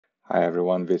Hi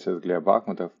everyone, this is Gleb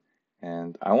Akhmetov,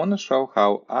 and I want to show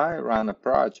how I run a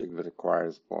project that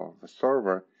requires both the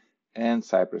server and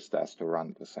Cypress test to run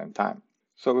at the same time.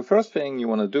 So the first thing you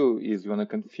want to do is you want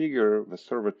to configure the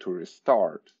server to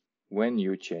restart when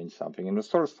you change something in the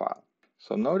source file.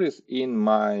 So notice in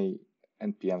my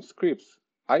npm scripts,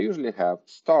 I usually have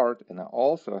start and I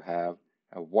also have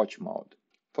a watch mode.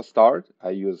 For start, I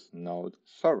use node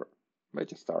server, which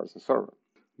just starts the server.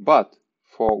 But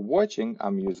for watching,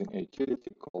 I'm using a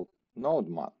utility called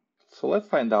Nodemon. So let's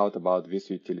find out about this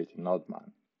utility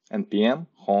Nodemon. npm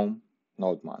home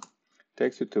Nodemon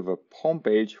takes you to the home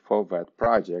page for that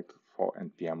project for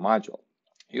npm module.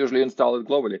 Usually install it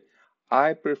globally.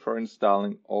 I prefer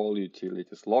installing all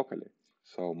utilities locally.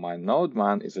 So my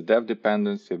Nodemon is a dev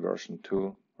dependency version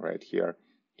 2 right here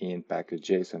in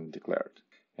package.json declared.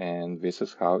 And this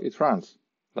is how it runs.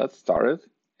 Let's start it,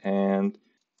 and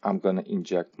I'm going to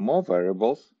inject more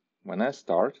variables when I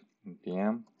start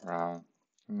npm run.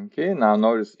 Okay, now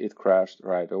notice it crashed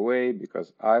right away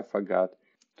because I forgot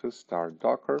to start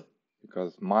Docker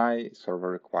because my server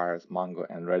requires Mongo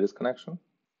and Redis connection.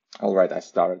 All right, I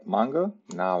started Mongo.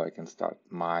 Now I can start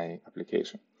my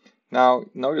application. Now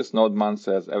notice Nodemon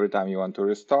says every time you want to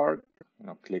restart,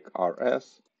 click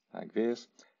RS like this,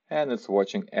 and it's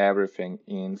watching everything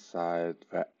inside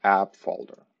the app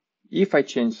folder. If I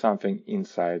change something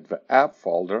inside the app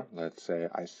folder, let's say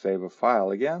I save a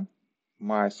file again,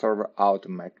 my server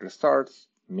automatically restarts,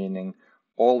 meaning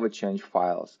all the change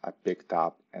files are picked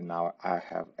up and now I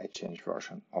have a changed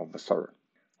version of the server.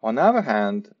 On the other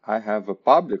hand, I have a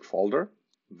public folder.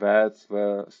 That's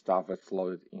the stuff that's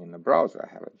loaded in the browser.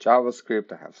 I have a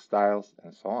JavaScript, I have styles,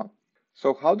 and so on.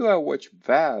 So how do I watch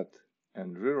that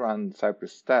and rerun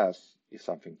Cypress tests if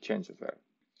something changes there?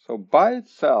 So by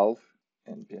itself,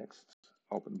 npx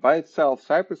open. By itself,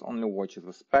 Cypress only watches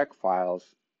the spec files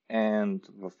and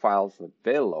the files that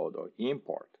they load or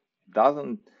import. It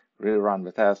doesn't really run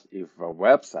the test if the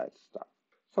website stuff.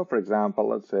 So for example,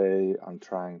 let's say I'm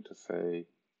trying to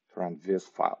run this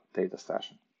file, data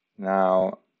session.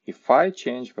 Now, if I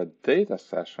change the data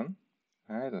session,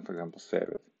 right, and for example, save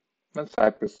it, then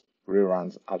Cypress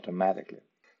reruns automatically.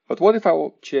 But what if I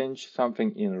will change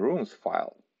something in rooms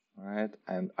file, right,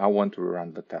 and I want to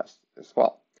rerun the test as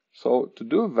well? So to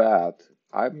do that,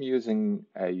 I'm using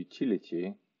a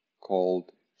utility called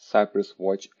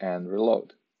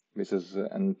cypress-watch-and-reload. This is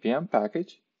an npm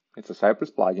package. It's a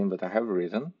Cypress plugin that I have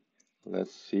written.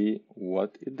 Let's see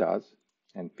what it does.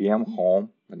 npm home,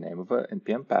 the name of the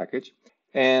npm package,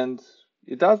 and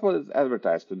it does what it's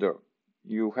advertised to do.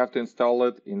 You have to install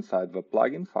it inside the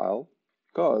plugin file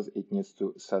because it needs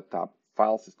to set up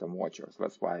file system watchers.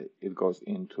 That's why it goes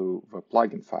into the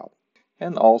plugin file.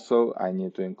 And also I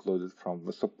need to include it from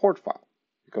the support file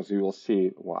because you will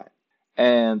see why.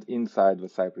 And inside the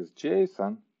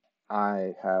cypress.json,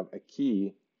 I have a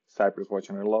key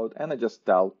cypress-watch-and-reload, and I just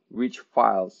tell which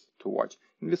files to watch.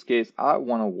 In this case, I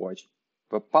want to watch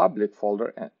the public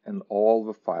folder and all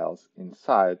the files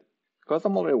inside because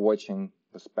I'm already watching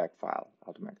the spec file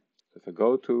automatically. So if I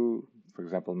go to, for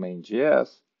example, main.js,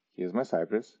 here's my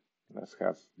Cypress. Let's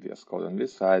have VS Code on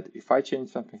this side. If I change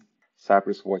something,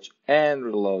 Cypress watch and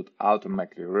reload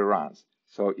automatically reruns.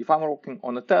 So if I'm working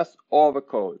on a test or the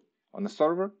code on a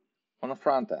server, on a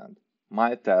front end,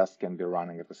 my test can be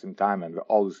running at the same time and will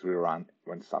always rerun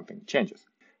when something changes.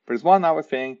 There's one other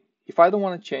thing. If I don't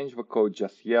want to change the code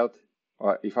just yet,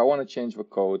 or if I want to change the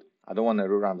code, I don't want to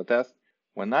rerun the test,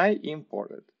 when I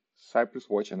imported Cypress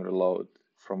watch and reload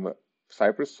from the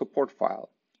Cypress support file,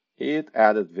 it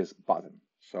added this button.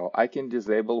 So I can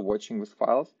disable watching these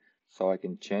files, so I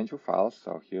can change the files.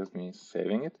 So here's me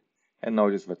saving it, and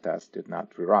notice the test did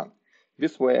not rerun.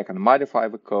 This way I can modify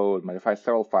the code, modify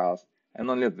several files, and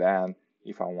only then,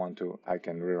 if I want to, I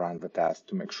can rerun the test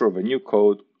to make sure the new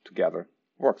code together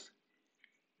works.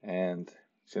 And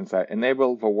since I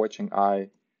enable the watching eye,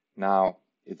 now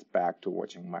it's back to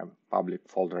watching my public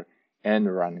folder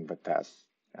and running the tests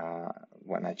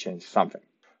when I change something.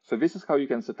 So this is how you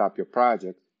can set up your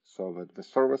project so that the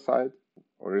server side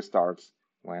restarts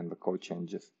when the code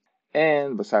changes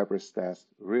and the Cypress test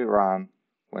rerun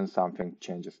when something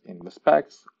changes in the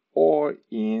specs or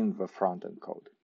in the front-end code.